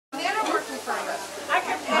I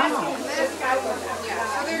can pass you this guy.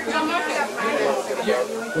 Remember my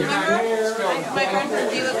friend from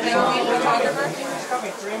Jesus Family photographer?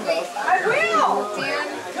 I will! Dan?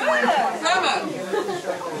 Good! Grandma!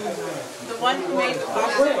 The one who made the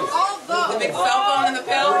picture. The big cell phone and the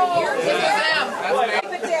pill? It was them. That's great.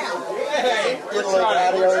 Keep it down. Let's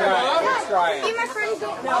try it. See my friends go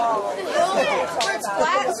up the hill where it's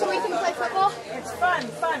flat so we can play football? It's fun.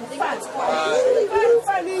 Fun. Fun.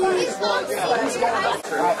 These dogs we miss a big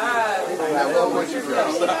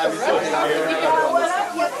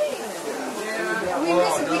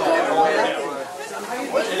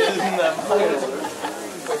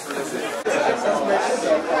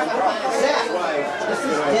This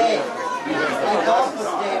is Dave. I golf with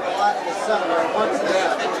Dave a lot in the summer. Once in the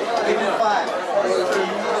summer. Give him 5.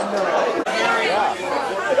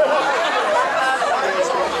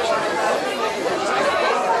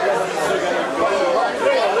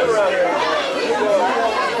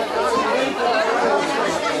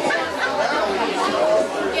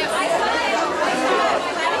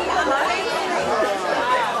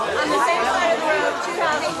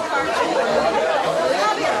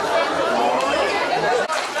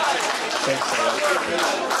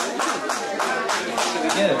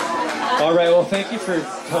 All right, well, thank you for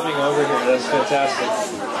coming over here. That's fantastic.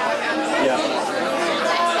 Yeah.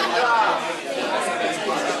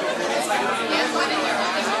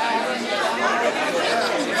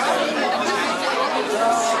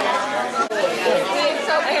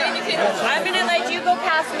 I'm going to let you go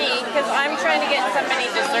past me because I'm trying to get somebody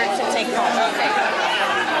desserts to take home.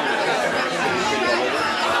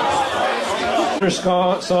 There's a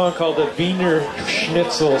song called the Wiener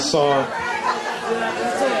Schnitzel song.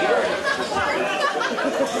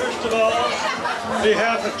 First of all, on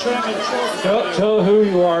behalf of Chairman Choke. Tell who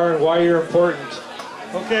you are and why you're important.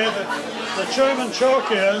 Okay, the Chairman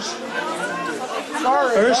Choke is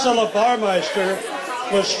Ursula Barmeister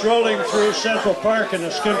was strolling through Central Park in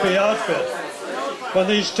a skimpy outfit when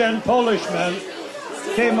these 10 Polish men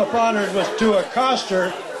came upon her and was to accost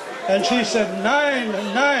her, and she said 9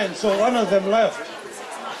 and 9, so one of them left.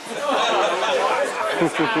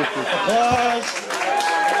 Applause.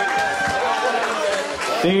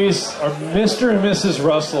 These are Mr. and Mrs.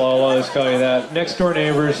 Russell, I'll always tell you that. Next door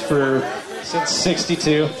neighbors since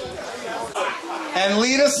 '62. And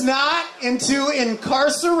lead us not into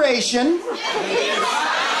incarceration,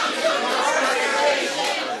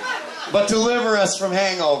 but deliver us from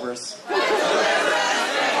hangovers.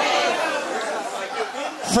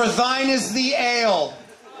 For thine is the ale,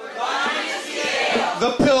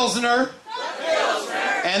 the pilsner,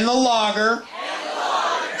 and the lager,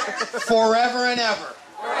 forever and ever.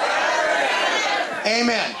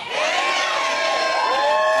 Amen.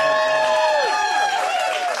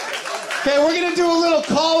 Okay, we're going to do a little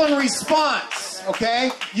call and response,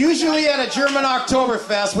 okay? Usually at a German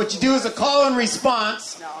Oktoberfest, what you do is a call and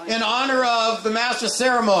response in honor of the Master of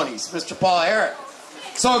Ceremonies, Mr. Paul Herrick.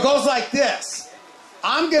 So it goes like this.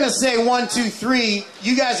 I'm going to say 1, 2, 3.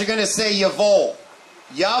 You guys are going to say Jawohl.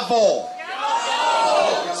 Jawohl.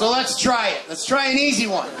 So let's try it. Let's try an easy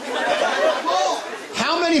one.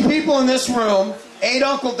 How many people in this room ate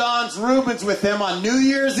Uncle Don's Reubens with him on New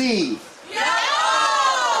Year's Eve?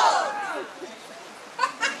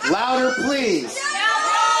 Louder, please.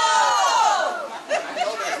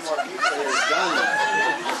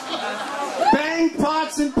 Bang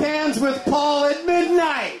pots and pans with Paul at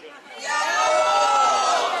midnight.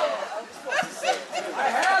 I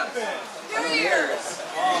have been. 2 years.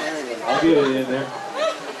 I'll get it in there.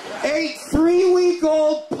 Ate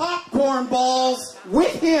 3-week-old popcorn balls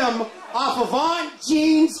with him off of Aunt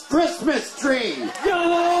Jean's Christmas tree.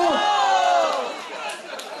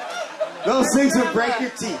 Those things would break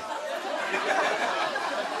your teeth.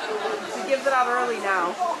 She gives it out early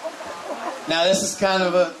now. Now this is kind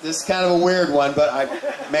of a weird one, but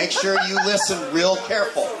make sure you listen real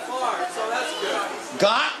careful.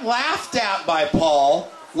 Got laughed at by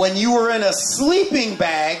Paul when you were in a sleeping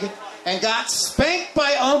bag and got spanked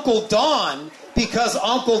by Uncle Don because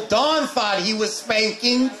Uncle Don thought he was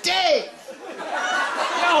spanking Dave.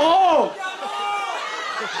 No!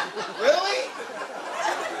 Really?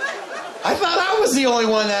 I thought I was the only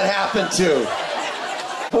one that happened to.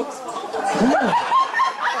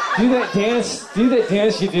 Do that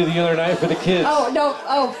dance you did the other night for the kids. Oh, no.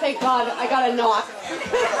 Oh, thank God. I got a knock.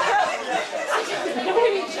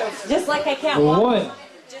 Just like I can't walk. One.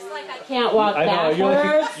 Just like I can't walk I know,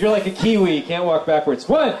 backwards. you're like a Kiwi. You can't walk backwards.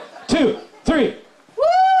 1, 2, 3.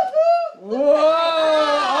 Woo-hoo! Whoa!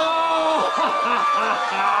 Oh.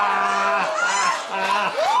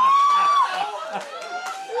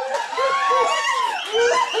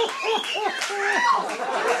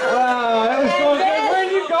 Wow, that was going good. Where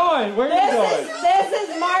are you going? Where are you going? This is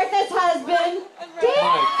Martha's husband, Dan.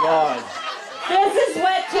 My God. This is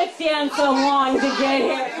what took Dan so long to get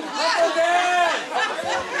here. Uncle Dan!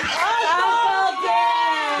 Uncle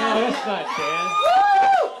Dan! No, that's not Dan.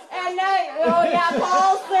 Woo! And now, oh yeah,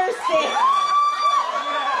 Paul's thirsty.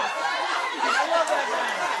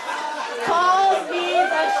 Paul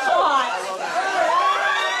needs a shot.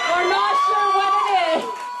 We're not sure what it is.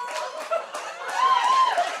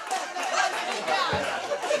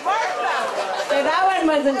 Okay, that one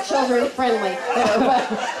wasn't children friendly.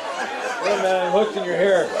 Hey man, I'm hooked in your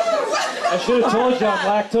hair. I should have told you I'm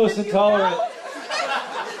lactose intolerant.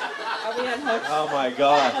 Are we unhooked? Oh my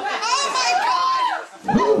God.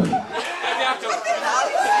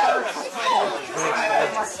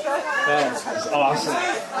 That is awesome.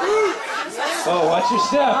 Oh, watch your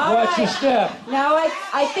step. Watch your step. Now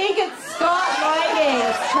I think it's Scott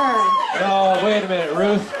Lighting's turn. No, wait a minute,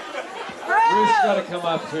 Ruth. Ruth's got to come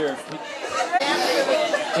up here.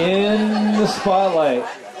 In the spotlight,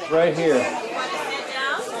 right here.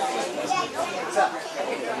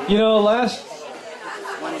 You know,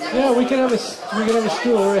 yeah, we can have a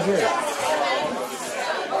stool right here.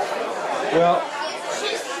 Well,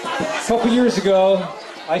 a couple years ago,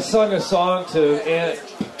 I sung a song to Aunt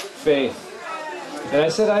Faith. And I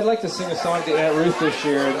said, I'd like to sing a song to Aunt Ruth this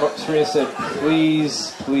year. And Serena said,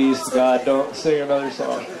 please, please, God, don't sing another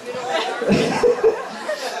song.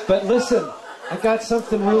 But listen, I got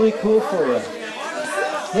something really cool for you.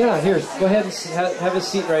 Yeah, here, go ahead and have a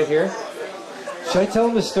seat right here. Should I tell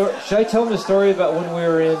them the story? Should I tell them the story about when we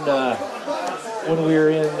were in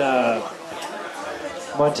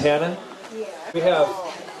Montana? We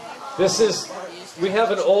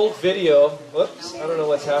have an old video. Whoops, I don't know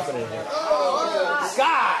what's happening here.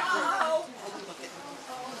 God!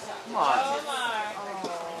 Come on.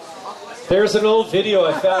 There's an old video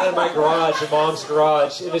I found in my garage, in Mom's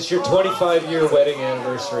garage, and it's your 25-year wedding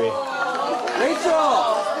anniversary.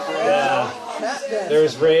 Rachel! Yeah.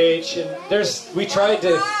 There's Rach, and we tried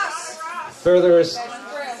to further us.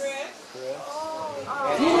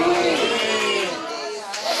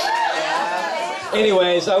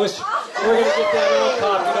 Anyways, we're gonna get that all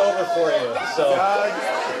copied over for you. So,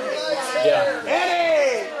 yeah. Eddie!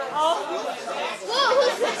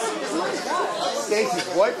 Stacy's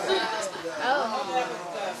boyfriend.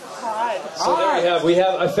 So there we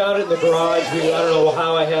have. I found it in the garage. I don't know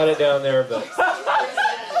how I had it down there, but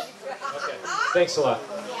okay. Thanks a lot.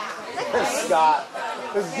 Scott.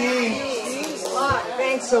 The Dean.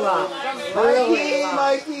 Thanks a lot.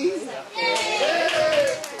 Mikey.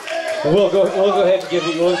 We'll go ahead and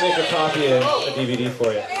we'll make a copy of a DVD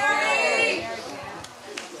for you.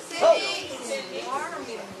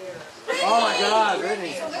 Oh my God,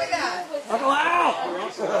 Brittany. Wow!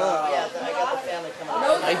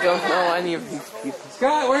 I don't know any of these people.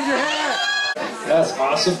 Scott, where's your hair? That's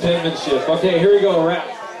awesome penmanship. Okay, here we go. Wrap.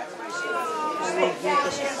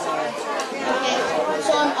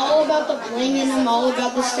 So I'm all about the bling and I'm all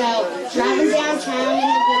about the style. Driving downtown and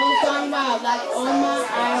the girls gone wild. Like, oh my,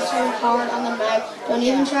 I'm so hard on the mic. Don't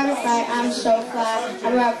even try to fight, I'm so fly. I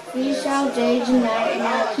rap freestyle day and night and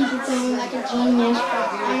I'll keep it going like a genius.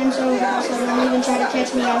 I am so fast, so don't even try to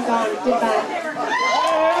catch me, I'm gone. Goodbye.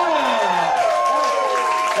 Yeah.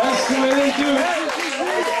 That's the way they do it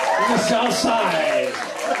in the South Side.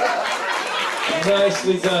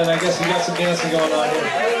 Nicely done. I guess we got some dancing going on here.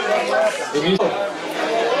 The music.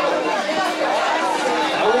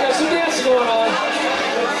 Oh, we got some dancing going on.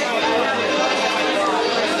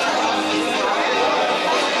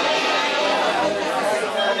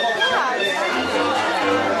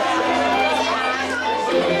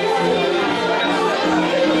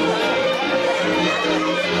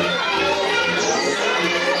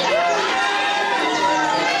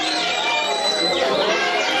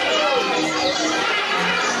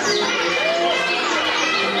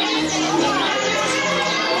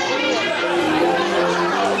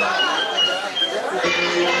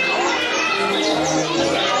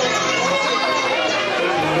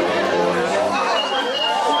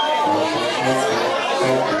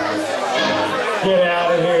 Get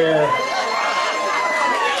out of here.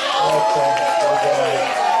 Okay.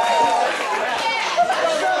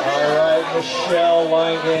 All right, Michelle,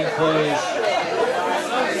 line game, please.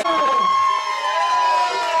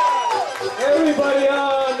 Everybody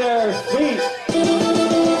on their feet.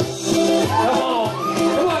 Come on.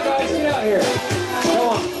 Come on, guys, get out here. Come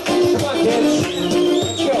on. Come on, kids.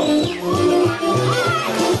 Let's go.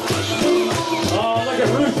 Oh, look at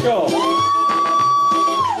Ruth go.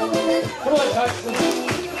 Come on, Tyson.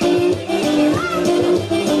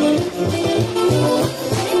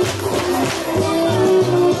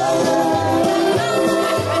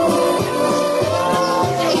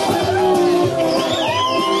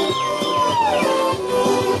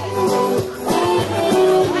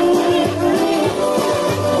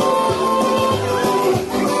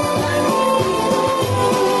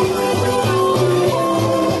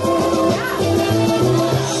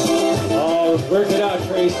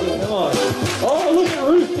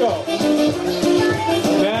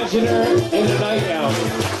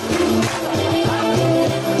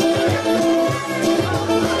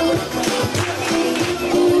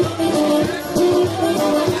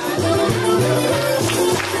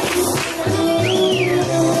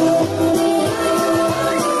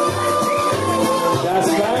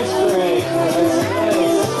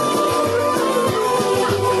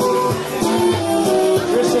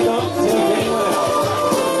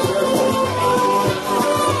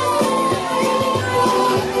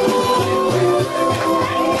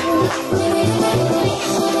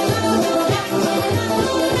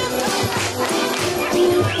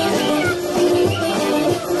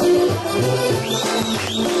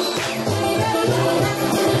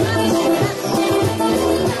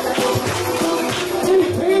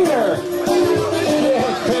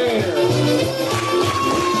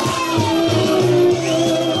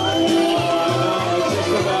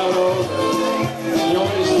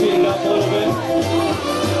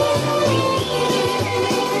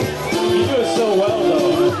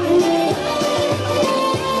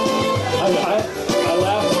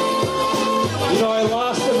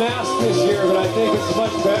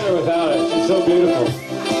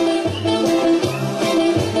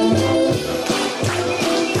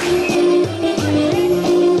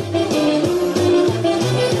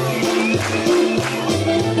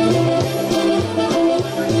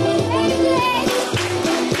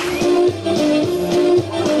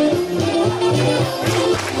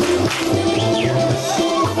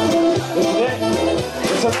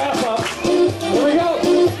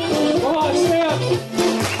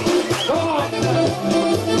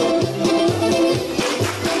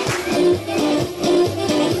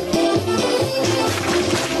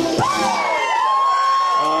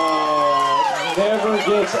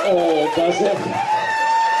 does it?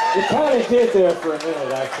 It kind of did there for a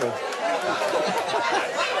minute, actually.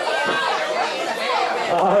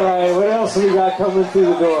 All right, what else we got coming through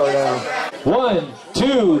the door now? 1,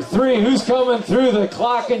 2, 3. Who's coming through the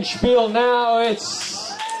glockenspiel now?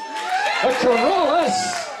 It's the Corollas.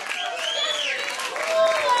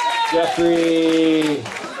 Jeffrey.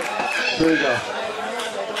 Here we go.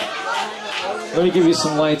 Let me give you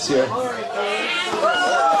some lights here.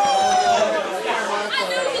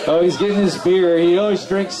 Oh, he's getting his beer. He always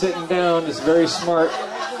drinks sitting down. It's very smart.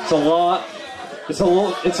 It's a lot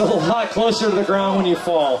closer to the ground when you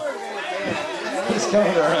fall. He's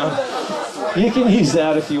coming around. You can use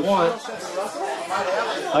that if you want.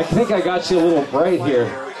 I think I got you a little bright here.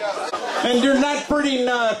 And you're not putting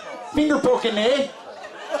finger poking, eh?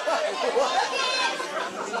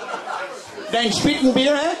 Then spitting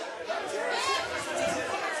beer, eh?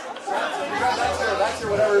 That's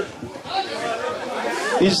whatever.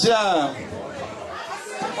 Is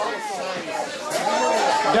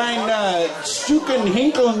dein Stuken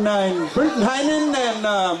Hinkeln ein Britenheinen and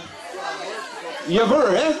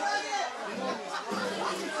Javur, eh?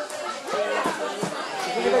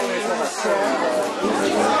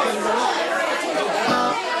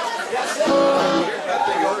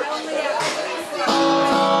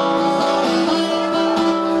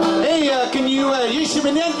 Hey, can you use your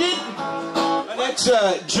minute? That's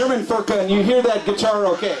German polka, and you hear that guitar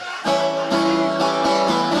okay?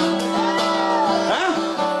 Huh?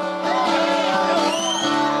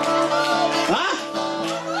 Huh?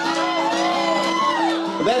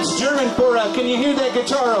 That's German for, can you hear that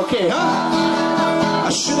guitar okay, huh? I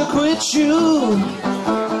should have quit you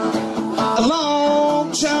a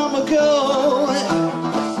long time ago.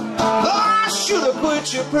 Oh, I should have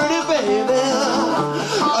quit you, pretty baby,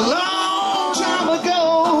 a long time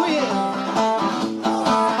ago, yeah.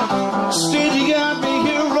 Instead you got me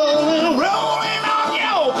here rolling on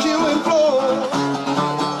your killing floor.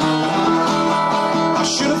 I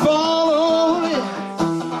should have followed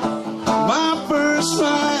my first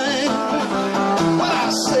line. What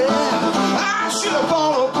I said, I should have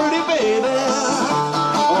followed pretty baby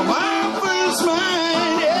on my first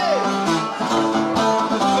mind, yeah.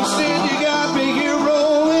 Instead you got me here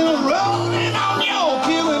rolling on your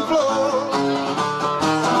killing floor.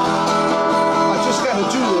 I just gotta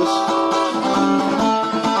do this.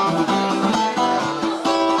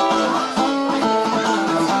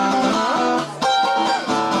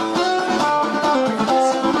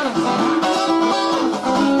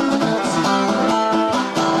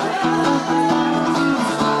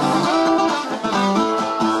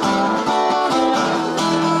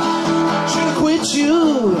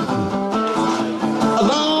 You a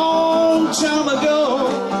long time ago.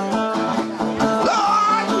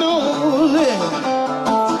 Lord knows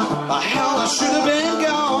how I should have been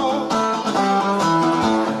gone.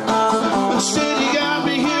 Instead you got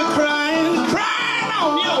me here crying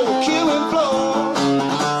on your killing floor.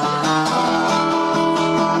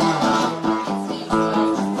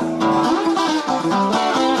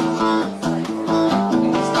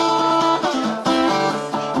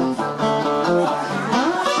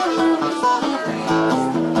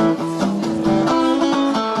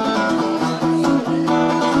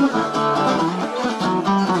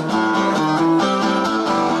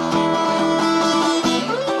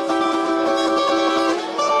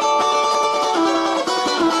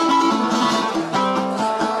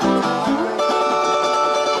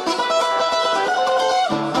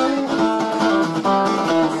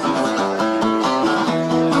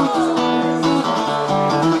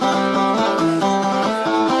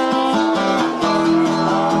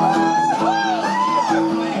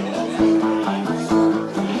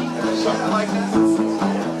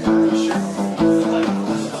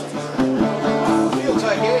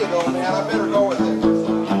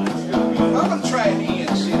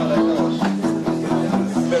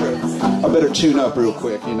 Tune up real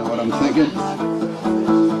quick, you know what I'm thinking?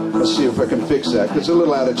 Let's see if I can fix that, because it's a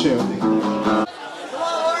little out of tune. Come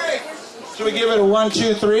on, Larry! Should we give it a 1,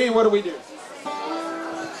 2, 3? What do we do? Come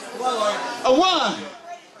on, Larry. A 1,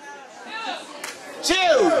 2.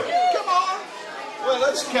 Come on! Well,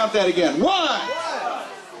 let's count that again. 1,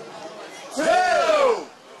 2,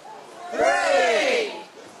 3,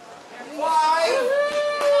 5.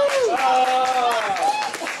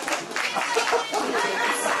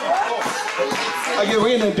 Okay,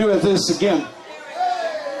 we're going to do this again. 1,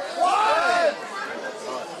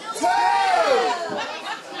 2,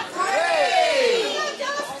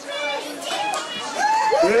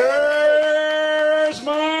 3. Here's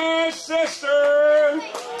my sister.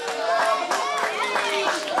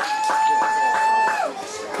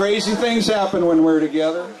 Crazy things happen when we're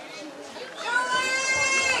together.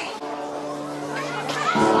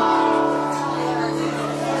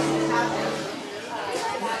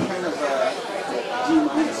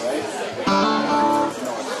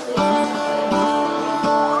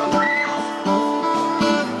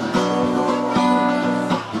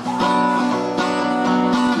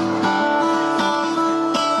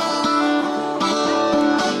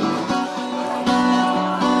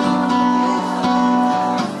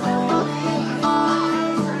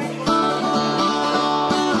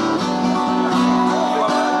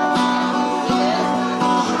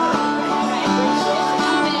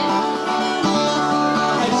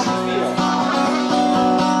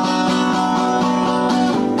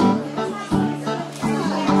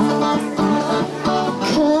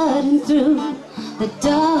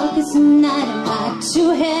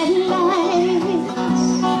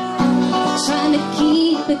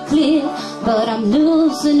 keep it clear, but I'm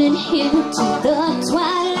losing it here to the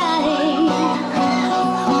twilight.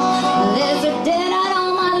 There's a dead eye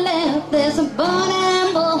on my left, there's a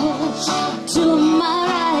burning bush to my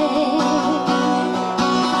right.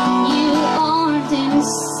 You aren't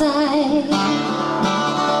inside,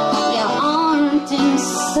 you aren't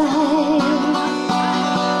inside.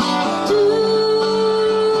 Do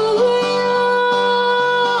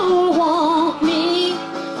you want me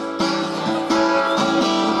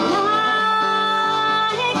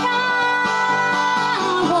like I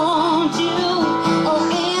want you, or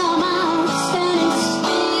am I standing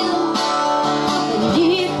still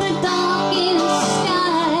beneath the darkened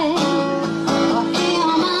sky? Or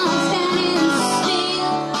am I standing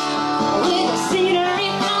still with the scenery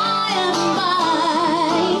flying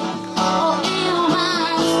by? Or am I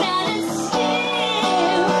standing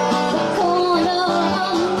still the corner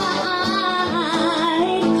of my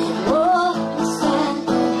eye? Oh, inside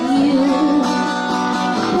you,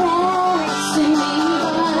 passing me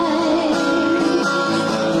by.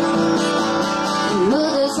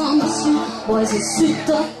 Mothers on the street, boys in suit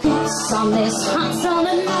up boots on this hot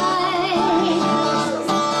summer night.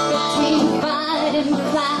 Between fight and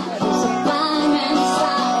flight, there's a blind man's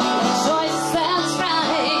side, a choice that's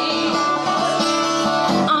right.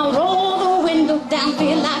 I roll the window down,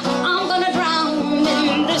 feel like I'm gonna drown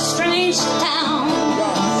in this strange town.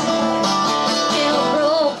 Feel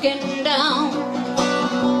broken down,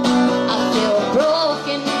 I feel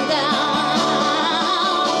broken down.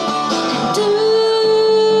 Do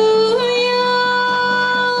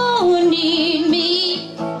you need me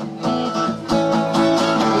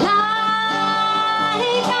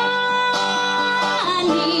like I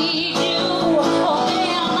need you, or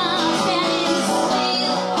am I standing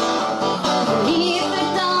still beneath the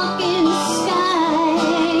darkened sky?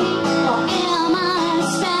 Or am I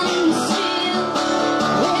standing still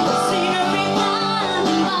with the scenery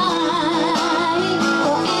flying by?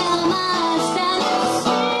 Or am I standing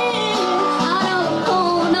still out of the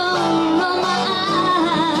corner of my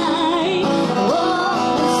eye?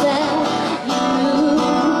 Oh, is that you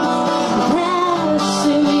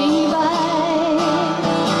passing me by?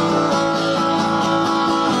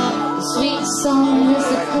 The sweet song is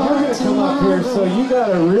the call to Come up here, my so you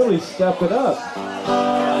gotta really step it up.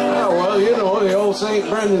 Yeah, well, you know, the old St.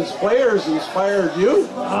 Brendan's Players inspired you.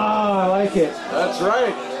 Ah, I like it. That's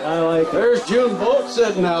right. I like it. There's June Boat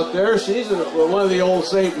sitting out there. She's one of the old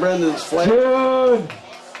St. Brendan's Players. June!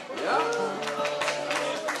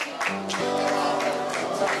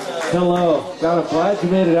 Hello. God, I'm glad you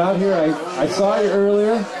made it out here. I saw you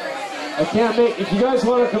earlier. I can't make... If you guys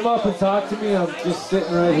want to come up and talk to me, I'm just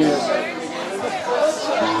sitting right here.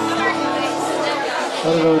 I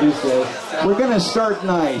don't know these days. We're going to start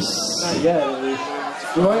nice. Not yet, at least.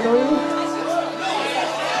 Do I know you?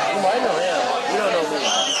 I know him. You don't know me.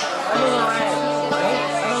 I know Ryan.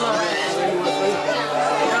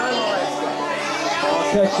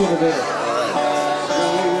 I'll catch you in a minute.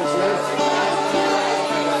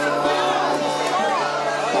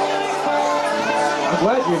 I'm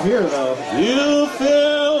glad you're here, though. You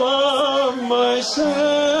fill up my senses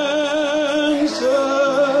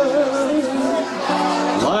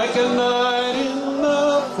like a night in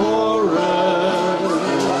the forest,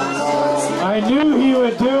 I knew he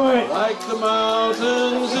would do it. like the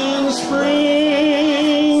mountains in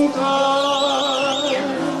springtime,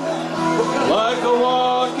 like a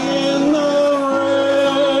walk in the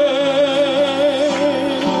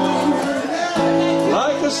rain,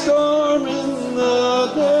 like a storm in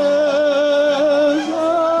the desert.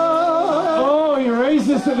 Oh, he raised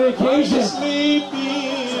us to Like vacation. a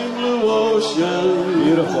sleepy blue ocean.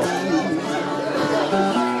 Beautiful.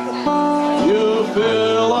 You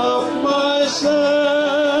fill up my senses.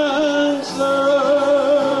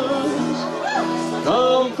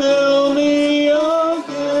 Come fill me again.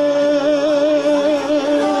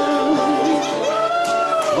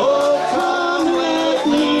 Oh, come let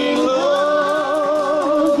me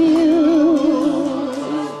love you.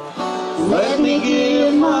 Let me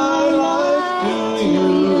give my life to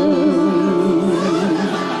you.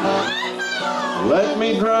 Let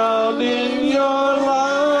me drown in your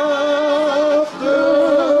laughter.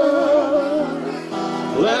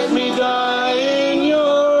 Let me die in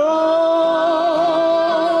your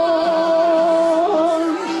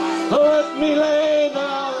arms. Let me lay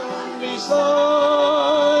down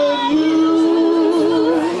beside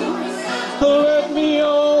you. Let me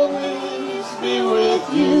always be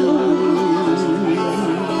with you.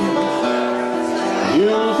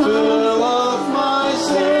 You fill up my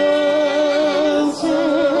senses.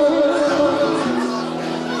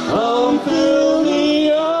 Come fill me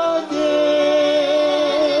again.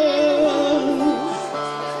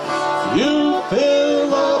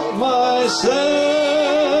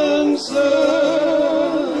 senses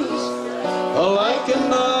like a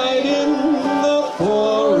night in the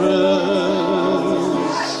forest,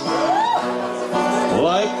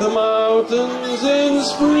 like the mountains in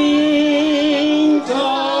springtime,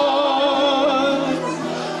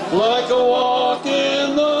 like a walk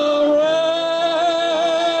in the rain,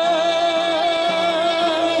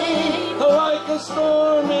 like a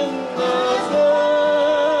storm in the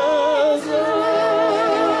desert,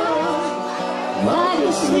 like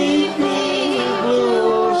a sleepy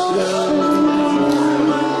blue ocean.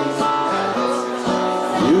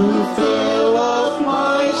 You fill up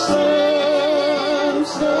my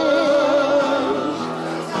senses,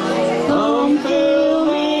 come fill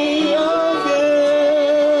me again.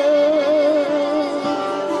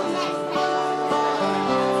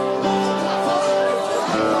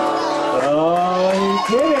 Oh, you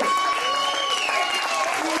did it!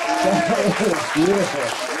 That was beautiful.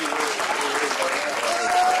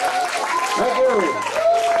 Thank you.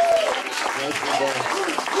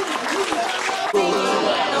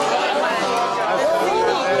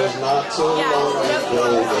 Not so long ago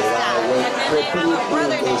that I went tripping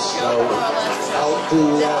through the snow out to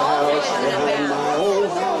that house behind my old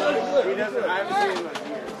house.